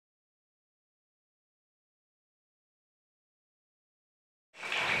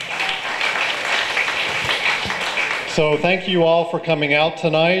So thank you all for coming out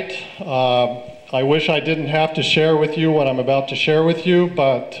tonight. I wish I didn't have to share with you what I'm about to share with you,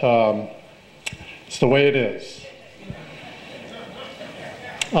 but it's the way it is.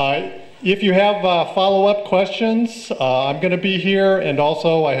 If you have follow-up questions, I'm going to be here, and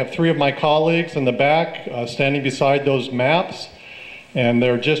also I have 3 of my colleagues in the back standing beside those maps, and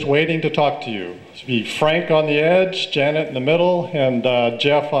they're just waiting to talk to you. It'll be Frank on the edge, Janet in the middle, and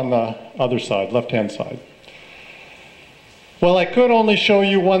Jeff on the other side, left-hand side. Well, I could only show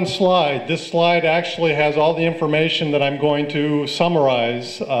you one slide. This slide actually has all the information that I'm going to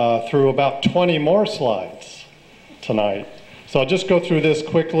summarize through about 20 more slides tonight. So I'll just go through this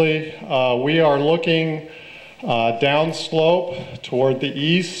quickly. We are looking downslope toward the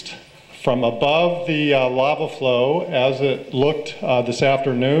east from above the lava flow as it looked this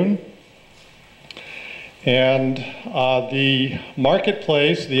afternoon. And the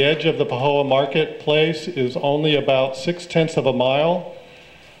marketplace, the edge of the Pahoa marketplace, is only about 6/10 of a mile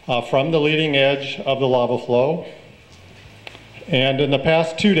from the leading edge of the lava flow. And in the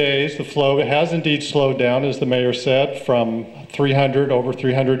past 2 days, the flow has indeed slowed down, as the mayor said, from over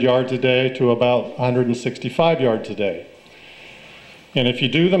 300 yards a day to about 165 yards a day. And if you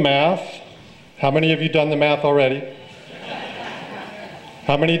do the math, how many of you done the math already?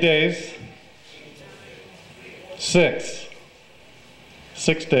 How many days? 6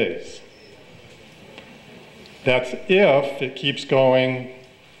 days. That's if it keeps going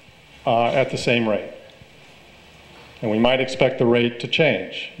at the same rate. And we might expect the rate to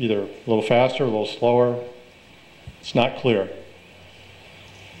change, either a little faster, a little slower. It's not clear.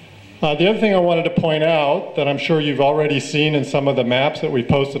 The other thing I wanted to point out that I'm sure you've already seen in some of the maps that we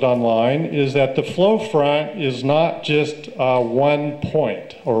posted online is that the flow front is not just one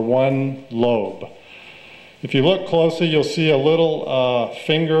point or one lobe. If you look closely, you'll see a little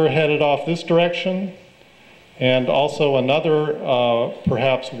finger headed off this direction, and also another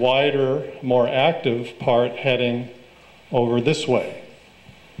perhaps wider, more active part heading over this way.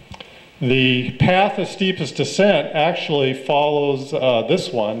 The path of steepest descent actually follows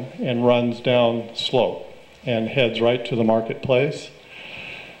this one and runs down slope and heads right to the marketplace.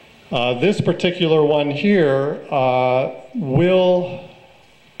 This particular one here will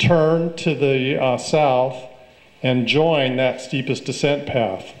turn to the south and join that steepest descent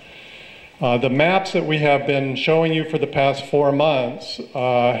path. The maps that we have been showing you for the past 4 months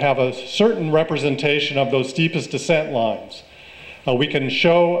have a certain representation of those steepest descent lines. We can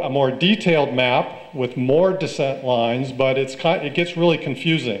show a more detailed map with more descent lines, but it gets really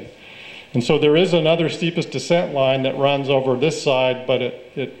confusing. And so there is another steepest descent line that runs over this side, but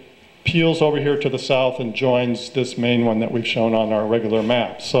it peels over here to the south and joins this main one that we've shown on our regular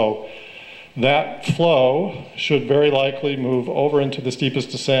map. So that flow should very likely move over into the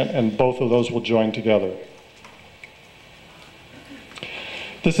steepest descent, and both of those will join together.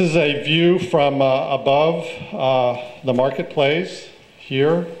 This is a view from above the marketplace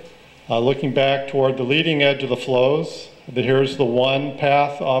here, looking back toward the leading edge of the flows. Here's the one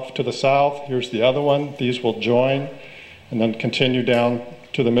path off to the south. Here's the other one. These will join and then continue down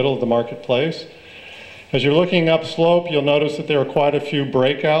to the middle of the marketplace. As you're looking upslope, you'll notice that there are quite a few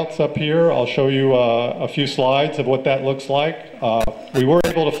breakouts up here. I'll show you a few slides of what that looks like. We were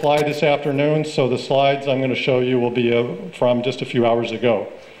able to fly this afternoon, so the slides I'm going to show you will be from just a few hours ago.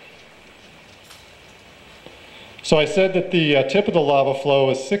 So I said that the tip of the lava flow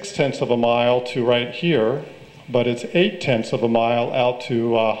is 6/10 of a mile to right here, but it's 8/10 of a mile out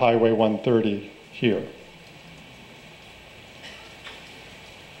to Highway 130 here.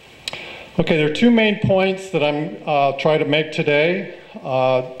 Okay, there are 2 main points that I'm trying to make today.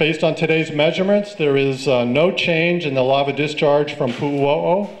 Based on today's measurements, there is no change in the lava discharge from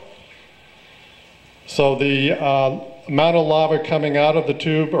Pu'uo'o. So the amount of lava coming out of the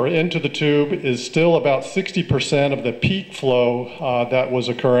tube or into the tube is still about 60% of the peak flow that was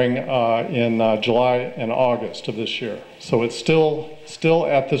occurring in July and August of this year. So it's still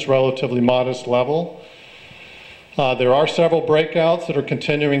at this relatively modest level. There are several breakouts that are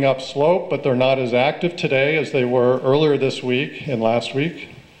continuing upslope, but they're not as active today as they were earlier this week and last week.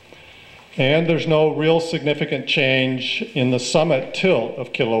 And there's no real significant change in the summit tilt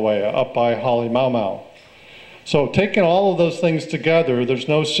of Kilauea up by Halimau. So taking all of those things together, there's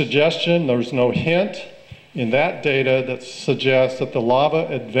no suggestion, there's no hint in that data that suggests that the lava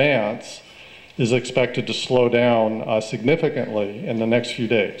advance is expected to slow down significantly in the next few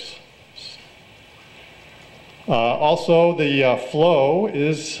days. Also, the flow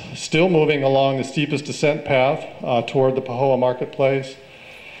is still moving along the steepest descent path toward the Pahoa marketplace.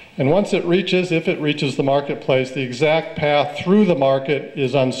 And once it reaches, if it reaches the marketplace, the exact path through the market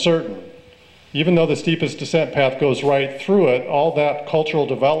is uncertain. even though the steepest descent path goes right through it, all that cultural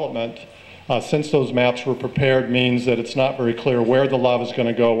development since those maps were prepared means that it's not very clear where the lava is going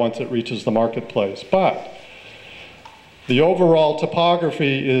to go once it reaches the marketplace. But the overall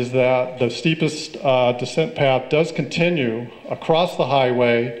topography is that the steepest descent path does continue across the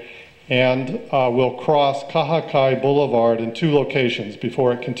highway and will cross Kahakai Boulevard in 2 locations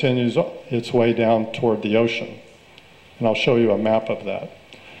before it continues its way down toward the ocean. And I'll show you a map of that.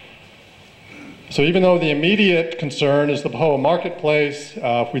 So even though the immediate concern is the Pahoa marketplace,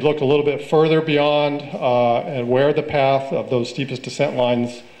 if we look a little bit further beyond and where the path of those steepest descent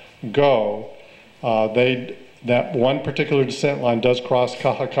lines go, that one particular descent line does cross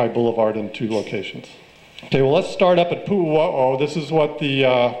Kahakai Boulevard in 2 locations. Okay, well, let's start up at Pu'uo'o. This is what the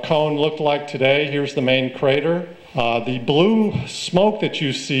cone looked like today. Here's the main crater. The blue smoke that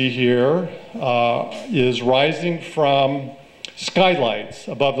you see here is rising from skylights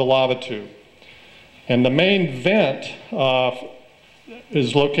above the lava tube. And the main vent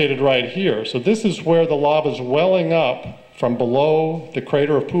is located right here. So this is where the lava is welling up from below the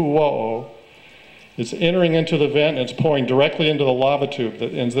crater of Pu'uo'o. It's entering into the vent and it's pouring directly into the lava tube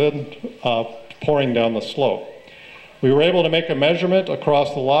that ends then pouring down the slope. We were able to make a measurement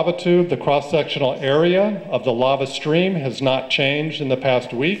across the lava tube. The cross-sectional area of the lava stream has not changed in the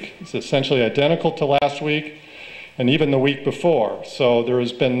past week. It's essentially identical to last week and even the week before. So there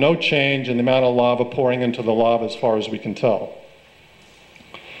has been no change in the amount of lava pouring into the lava as far as we can tell.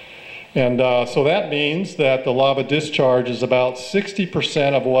 And so that means that the lava discharge is about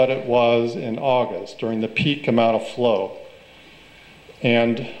 60% of what it was in August during the peak amount of flow.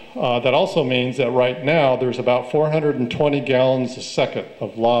 And that also means that right now there's about 420 gallons a second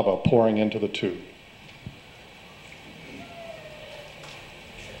of lava pouring into the tube.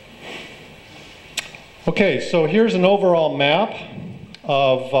 Okay, so here's an overall map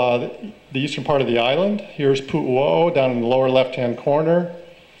of the eastern part of the island. Here's Pu'uo'o down in the lower left-hand corner.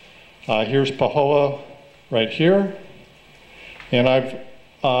 Here's Pahoa right here. And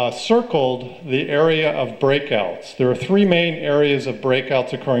I've circled the area of breakouts. There are 3 main areas of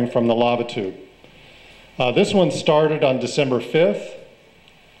breakouts occurring from the lava tube. This one started on December 5th.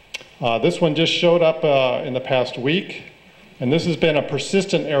 This one just showed up in the past week. And this has been a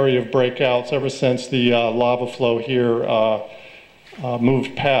persistent area of breakouts ever since the lava flow here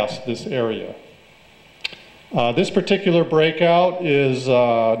moved past this area. This particular breakout is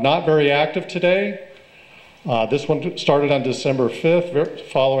not very active today. This one started on December 5th,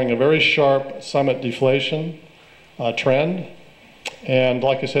 following a very sharp summit deflation trend. And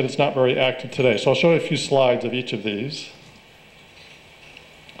like I said, it's not very active today. So I'll show you a few slides of each of these.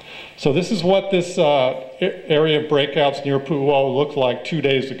 So this is what this area of breakouts near Pu'uo'o looked like 2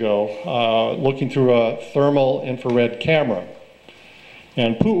 days ago, looking through a thermal infrared camera.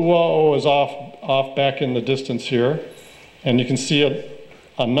 And Pu'uo'o is off back in the distance here. And you can see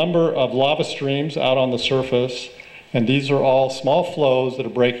a number of lava streams out on the surface. And these are all small flows that are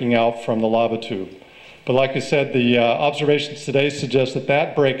breaking out from the lava tube. But like I said, the observations today suggest that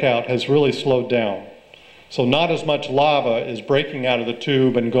that breakout has really slowed down. So not as much lava is breaking out of the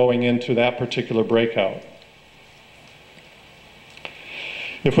tube and going into that particular breakout.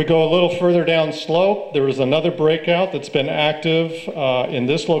 If we go a little further down slope, there is another breakout that's been active in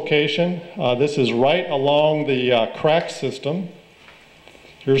this location. This is right along the crack system.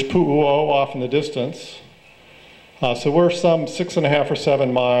 Here's Pu'uo'o off in the distance. So we're some 6.5 or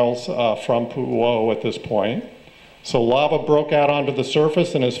 7 miles from Pu'uo'o at this point. So lava broke out onto the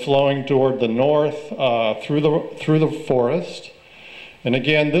surface and is flowing toward the north through the forest. And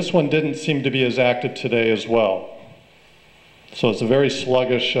again, this one didn't seem to be as active today as well. So it's a very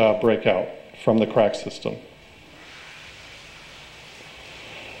sluggish breakout from the crack system.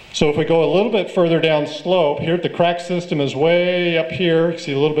 So if we go a little bit further down slope, here the crack system is way up here. You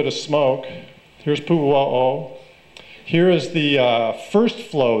see a little bit of smoke. Here's Pu'uo'o. Here is the first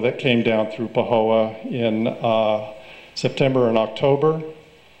flow that came down through Pahoa in September and October.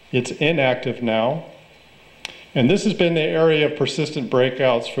 It's inactive now. And this has been the area of persistent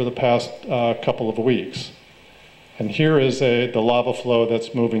breakouts for the past couple of weeks. And here is the lava flow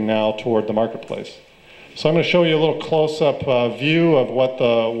that's moving now toward the marketplace. So I'm going to show you a little close-up view of what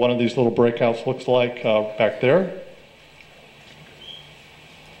one of these little breakouts looks like back there.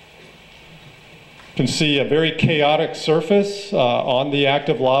 You can see a very chaotic surface on the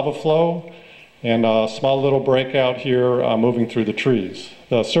active lava flow and a small little breakout here moving through the trees.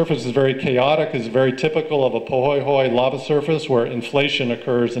 The surface is very chaotic, is very typical of a Pahoa lava surface where inflation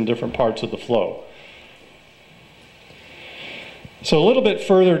occurs in different parts of the flow. So a little bit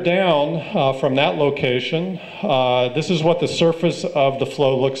further down from that location, this is what the surface of the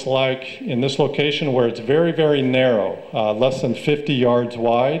flow looks like in this location where it's very, very narrow, less than 50 yards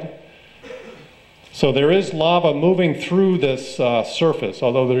wide. So there is lava moving through this surface,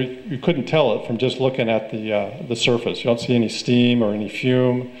 although you couldn't tell it from just looking at the surface. You don't see any steam or any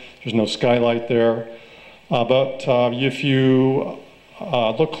fume. There's no skylight there. But if you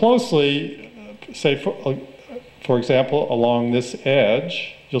look closely, say for example, along this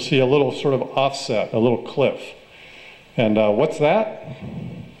edge, you'll see a little sort of offset, a little cliff. And what's that?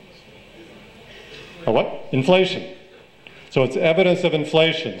 A what? Inflation. So it's evidence of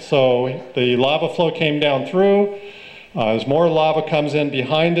inflation. So the lava flow came down through. As more lava comes in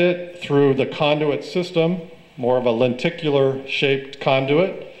behind it through the conduit system, more of a lenticular shaped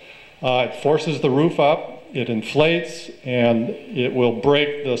conduit, it forces the roof up. It inflates and it will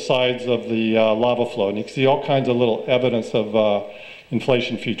break the sides of the lava flow. And you can see all kinds of little evidence of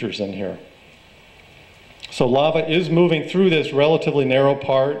inflation features in here. So lava is moving through this relatively narrow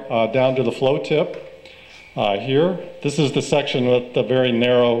part down to the flow tip here. This is the section with the very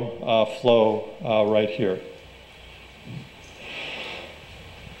narrow flow right here.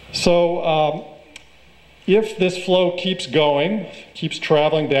 So if this flow keeps going, keeps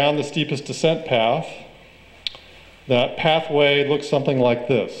traveling down the steepest descent path, that pathway looks something like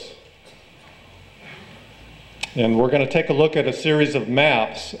this. And we're going to take a look at a series of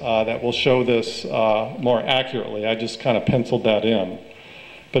maps that will show this more accurately. I just kind of penciled that in.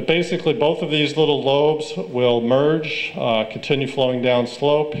 But basically both of these little lobes will merge, continue flowing down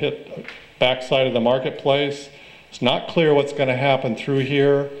slope, hit backside of the marketplace. It's not clear what's going to happen through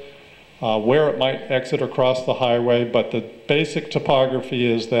here, where it might exit or cross the highway, but the basic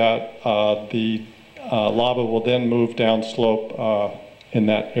topography is that the lava will then move down slope in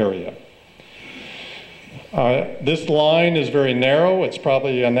that area. This line is very narrow. It's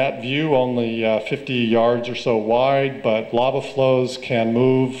probably on that view only 50 yards or so wide, but lava flows can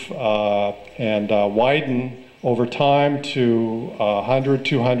move and widen over time to 100,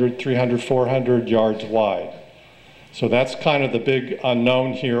 200, 300, 400 yards wide. So that's kind of the big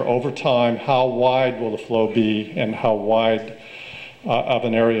unknown here over time. How wide will the flow be and how wide of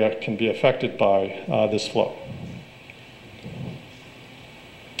an area can be affected by this flow.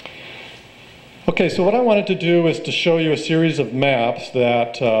 Okay, so what I wanted to do is to show you a series of maps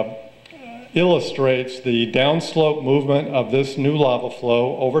that illustrates the downslope movement of this new lava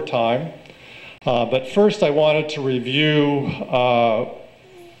flow over time. But first I wanted to review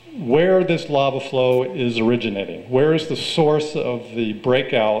where this lava flow is originating. Where is the source of the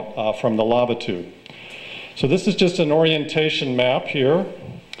breakout from the lava tube? So this is just an orientation map here.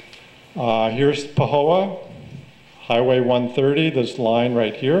 Here's Pahoa, Highway 130, this line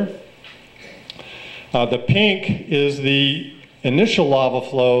right here. The pink is the initial lava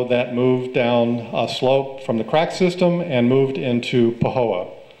flow that moved down a slope from the crack system and moved into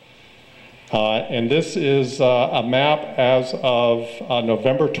Pahoa. And this is a map as of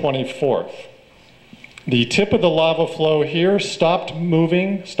November 24th. The tip of the lava flow here stopped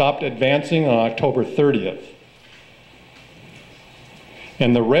moving, stopped advancing on October 30th.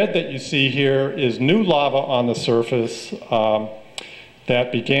 And the red that you see here is new lava on the surface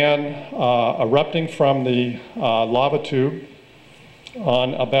that began erupting from the lava tube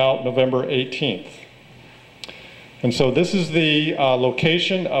on about November 18th. And so this is the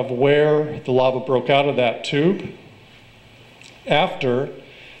location of where the lava broke out of that tube after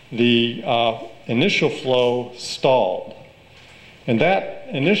the initial flow stalled. And that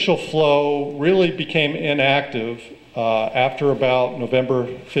initial flow really became inactive after about November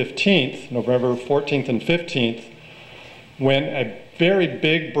 15th, November 14th and 15th, when a very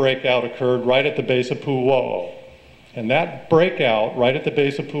big breakout occurred right at the base of Pahoa. And that breakout right at the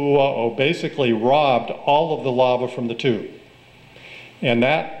base of Pahoa basically robbed all of the lava from the tube. And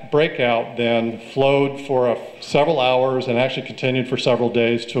that breakout then flowed for several hours and actually continued for several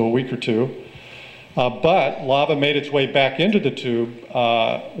days to a week or two. But lava made its way back into the tube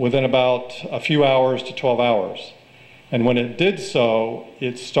within about a few hours to 12 hours. And when it did so,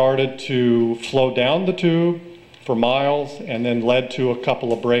 it started to flow down the tube for miles and then led to a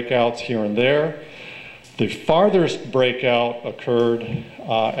couple of breakouts here and there. The farthest breakout occurred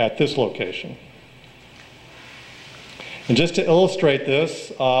at this location. And just to illustrate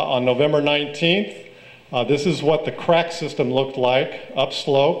this, on November 19th, this is what the crack system looked like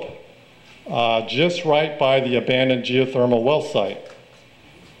upslope, just right by the abandoned geothermal well site.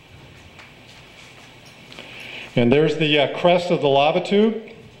 And there's the crest of the lava tube.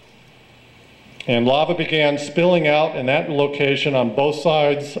 And lava began spilling out in that location on both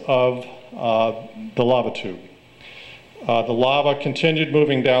sides of the lava tube. The lava continued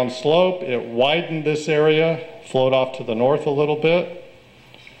moving down slope. It widened this area, flowed off to the north a little bit.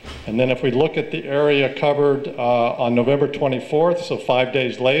 And then if we look at the area covered on November 24th, so 5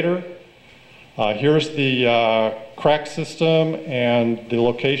 days later, here's the crack system and the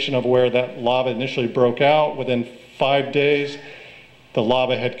location of where that lava initially broke out. Within 5 days, the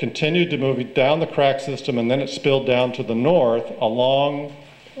lava had continued to move down the crack system, and then it spilled down to the north along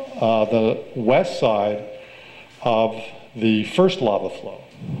the west side of the first lava flow.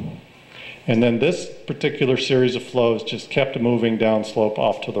 And then this particular series of flows just kept moving down slope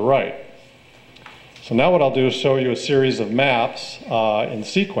off to the right. So now what I'll do is show you a series of maps in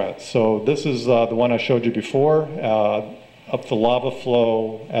sequence. So this is the one I showed you before of the lava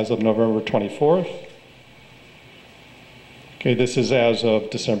flow as of November 24th. Okay, this is as of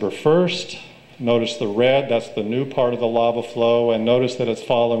December 1st. Notice the red, that's the new part of the lava flow, and notice that it's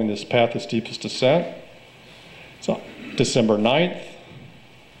following this path of steepest descent. So December 9th,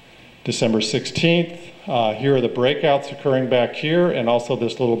 December 16th, here are the breakouts occurring back here, and also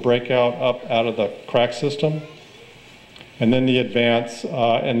this little breakout up out of the crack system. And then the advance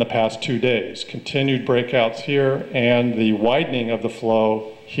in the past 2 days. Continued breakouts here, and the widening of the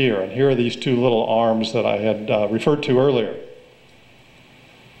flow here. And here are these two little arms that I had referred to earlier.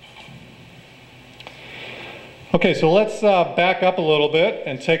 Okay, so let's back up a little bit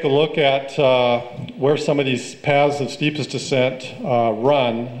and take a look at where some of these paths of steepest descent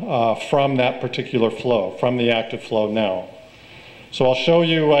run from that particular flow, from the active flow now. So I'll show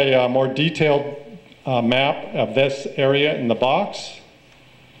you a more detailed map of this area in the box.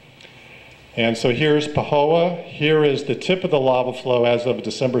 And so here's Pahoa. Here is the tip of the lava flow as of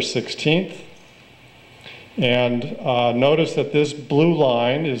December 16th. And notice that this blue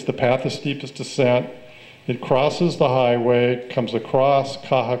line is the path of steepest descent. It crosses the highway, comes across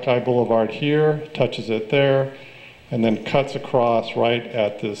Kahakai Boulevard here, touches it there, and then cuts across right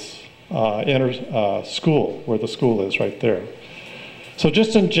at this school, where the school is right there. So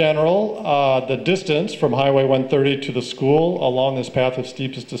just in general, the distance from Highway 130 to the school along this path of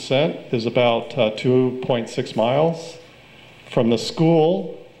steepest descent is about 2.6 miles. From the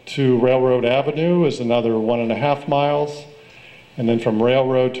school to Railroad Avenue is another 1.5 miles. And then from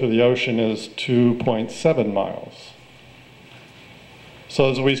railroad to the ocean is 2.7 miles. So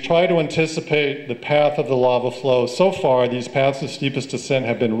as we try to anticipate the path of the lava flow, so far these paths of steepest descent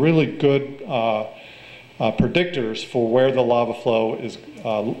have been really good predictors for where the lava flow is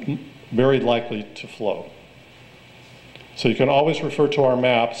very likely to flow. So you can always refer to our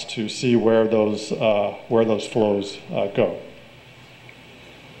maps to see where those flows go.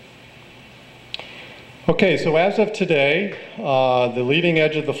 Okay, so as of today, the leading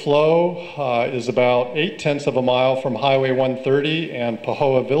edge of the flow is about 0.8 of a mile from Highway 130 and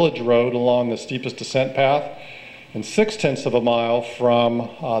Pahoa Village Road along the steepest descent path, and 0.6 of a mile from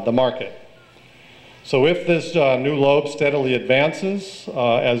the market. So if this new lobe steadily advances,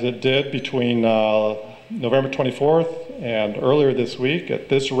 as it did between November 24th and earlier this week, at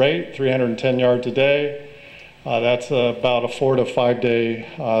this rate, 310 yards a day, that's about a 4 to 5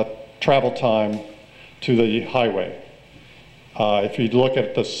 day travel time to the highway. If you look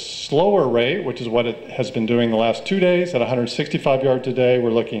at the slower rate, which is what it has been doing the last 2 days, at 165 yards a day,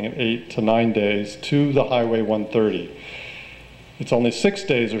 we're looking at 8 to 9 days to the Highway 130. It's only 6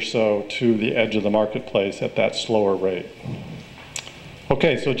 days or so to the edge of the marketplace at that slower rate.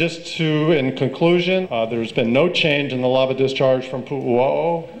 Okay, so just in conclusion, there's been no change in the lava discharge from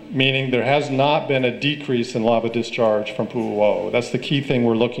Pu'uo'o, meaning there has not been a decrease in lava discharge from Pu'uo'o. That's the key thing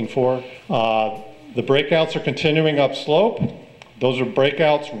we're looking for. The breakouts are continuing upslope. Those are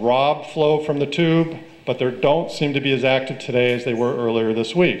breakouts robbed flow from the tube, but they don't seem to be as active today as they were earlier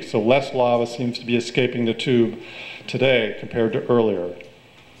this week. So less lava seems to be escaping the tube today compared to earlier.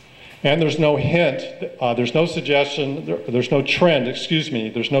 And there's no hint, there's no suggestion, there's no trend,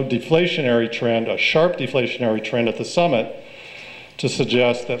 there's no deflationary trend, a sharp deflationary trend at the summit to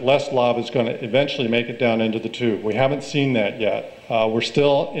suggest that less lava is going to eventually make it down into the tube. We haven't seen that yet. We're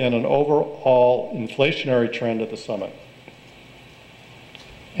still in an overall inflationary trend at the summit.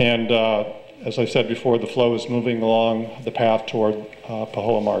 And as I said before, the flow is moving along the path toward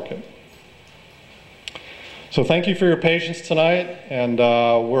Pahoa Market. So thank you for your patience tonight, and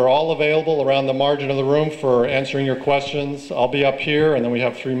we're all available around the margin of the room for answering your questions. I'll be up here, and then we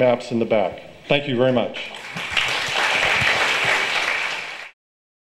have 3 maps in the back. Thank you very much.